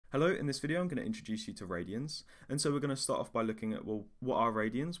Hello, in this video I'm going to introduce you to radians, and so we're going to start off by looking at, well, what are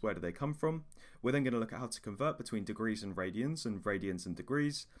radians, where do they come from? We're then going to look at how to convert between degrees and radians and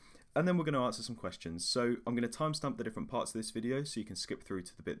degrees, and then we're going to answer some questions. So I'm going to timestamp the different parts of this video so you can skip through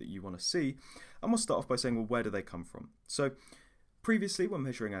to the bit that you want to see, and we'll start off by saying, well, where do they come from? So previously when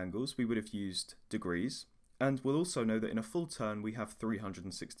measuring angles we would have used degrees, and we'll also know that in a full turn we have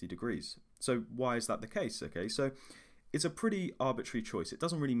 360 degrees. So why is that the case? Okay, so it's a pretty arbitrary choice. It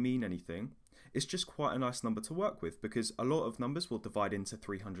doesn't really mean anything. It's just quite a nice number to work with because a lot of numbers will divide into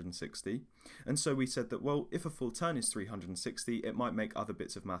 360. And so we said that, well, if a full turn is 360, it might make other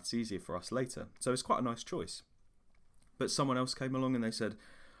bits of maths easier for us later. So it's quite a nice choice. But someone else came along and they said,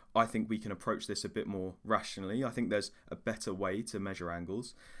 I think we can approach this a bit more rationally. I think there's a better way to measure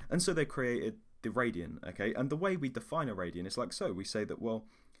angles. And so they created the radian, okay? And the way we define a radian is like so. We say that, well,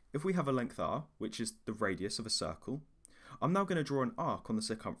 if we have a length r, which is the radius of a circle, I'm now going to draw an arc on the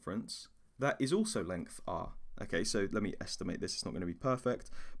circumference that is also length r. Okay, so let me estimate this, it's not going to be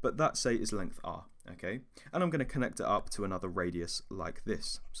perfect, but that, say, is length r, okay? And I'm going to connect it up to another radius like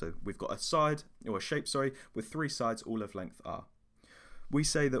this. So we've got a side, or a shape, sorry, with three sides all of length r. We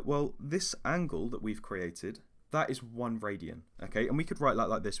say that, well, this angle that we've created, that is 1 radian, okay? And we could write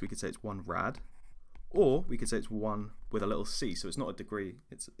like this, we could say it's 1 rad, or we could say it's 1 with a little c, so it's not a degree,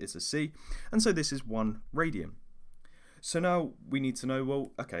 it's a c, and so this is 1 radian. So now we need to know,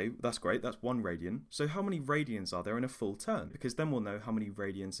 well, okay, that's great, that's 1 radian. So how many radians are there in a full turn? Because then we'll know how many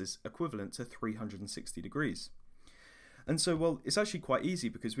radians is equivalent to 360 degrees. And so, well, it's actually quite easy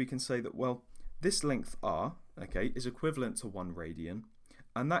because we can say that, well, this length r, okay, is equivalent to 1 radian,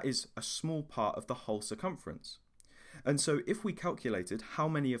 and that is a small part of the whole circumference. And so if we calculated how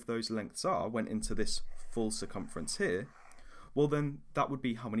many of those lengths r went into this full circumference here, well then that would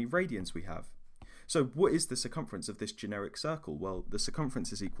be how many radians we have. So what is the circumference of this generic circle? Well, the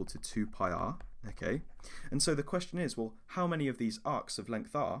circumference is equal to 2 pi r, okay? And so the question is, well, how many of these arcs of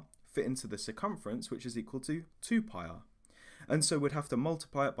length r fit into the circumference, which is equal to 2 pi r? And so we'd have to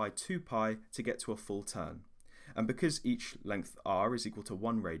multiply it by 2 pi to get to a full turn. And because each length r is equal to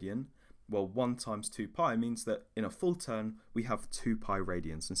 1 radian, well, 1 times 2 pi means that in a full turn we have 2 pi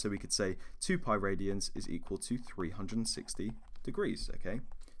radians. And so we could say 2 pi radians is equal to 360 degrees, okay?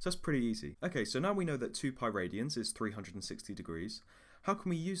 So that's pretty easy. Okay, so now we know that 2 pi radians is 360 degrees. How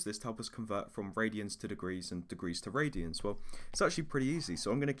can we use this to help us convert from radians to degrees and degrees to radians? Well, it's actually pretty easy. So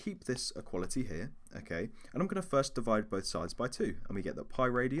I'm going to keep this equality here, okay? And I'm going to first divide both sides by 2. And we get that pi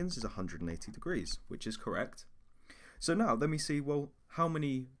radians is 180 degrees, which is correct. So now let me see, well, how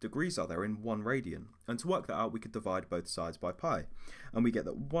many degrees are there in 1 radian? And to work that out, we could divide both sides by pi. And we get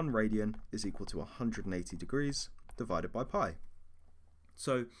that 1 radian is equal to 180 degrees divided by pi.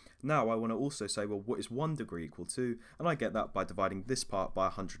 So now I want to also say, well, what is 1 degree equal to? And I get that by dividing this part by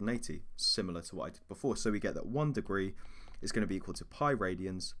 180, similar to what I did before. So we get that 1 degree is going to be equal to pi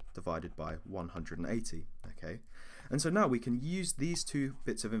radians divided by 180, okay? And so now we can use these two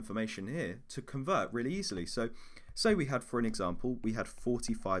bits of information here to convert really easily. So say we had, for an example, we had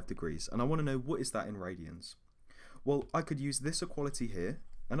 45 degrees, and I want to know what is that in radians? Well, I could use this equality here,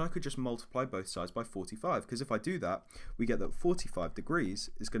 and I could just multiply both sides by 45, because if I do that, we get that 45 degrees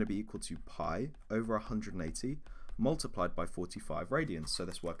is going to be equal to pi over 180 multiplied by 45 radians. So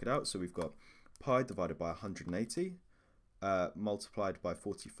let's work it out. So we've got pi divided by 180 multiplied by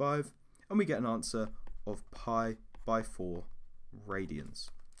 45, and we get an answer of pi by 4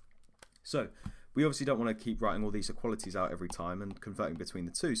 radians. So we obviously don't want to keep writing all these equalities out every time and converting between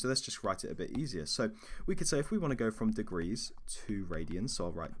the two, so let's just write it a bit easier. So we could say if we want to go from degrees to radians, so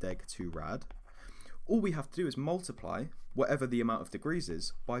I'll write deg to rad, all we have to do is multiply whatever the amount of degrees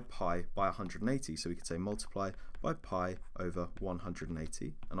is by pi by 180. So we could say multiply by pi over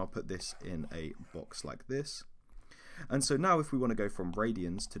 180, and I'll put this in a box like this. And so now if we want to go from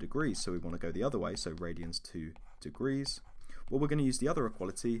radians to degrees, so we want to go the other way, so radians to degrees, well, we're going to use the other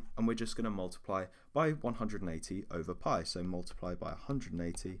equality, and we're just going to multiply by 180 over pi. So multiply by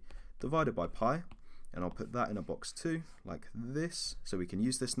 180 divided by pi, and I'll put that in a box too, like this, so we can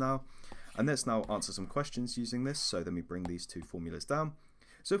use this now. And let's now answer some questions using this. So then we bring these two formulas down.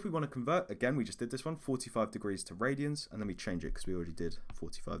 So if we want to convert, again, we just did this one, 45 degrees to radians, and then we change it because we already did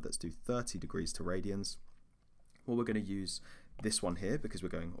 45. Let's do 30 degrees to radians. Well, we're going to use this one here because we're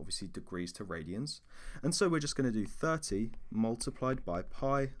going obviously degrees to radians, and so we're just going to do 30 multiplied by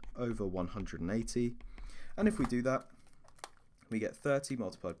pi over 180, and if we do that we get 30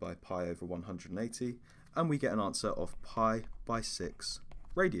 multiplied by pi over 180, and we get an answer of pi by 6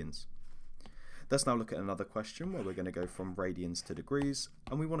 radians. Let's now look at another question where we're going to go from radians to degrees,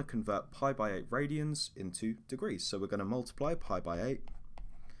 and we want to convert pi by 8 radians into degrees. So we're going to multiply pi by 8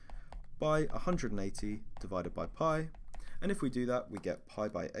 by 180 divided by pi. And if we do that, we get pi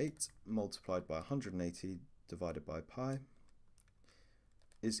by 8 multiplied by 180 divided by pi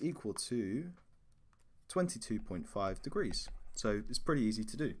is equal to 22.5 degrees. So it's pretty easy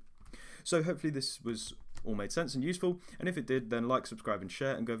to do. So hopefully this was all made sense and useful. And if it did, then like, subscribe and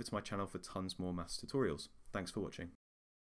share, and go over to my channel for tons more maths tutorials. Thanks for watching.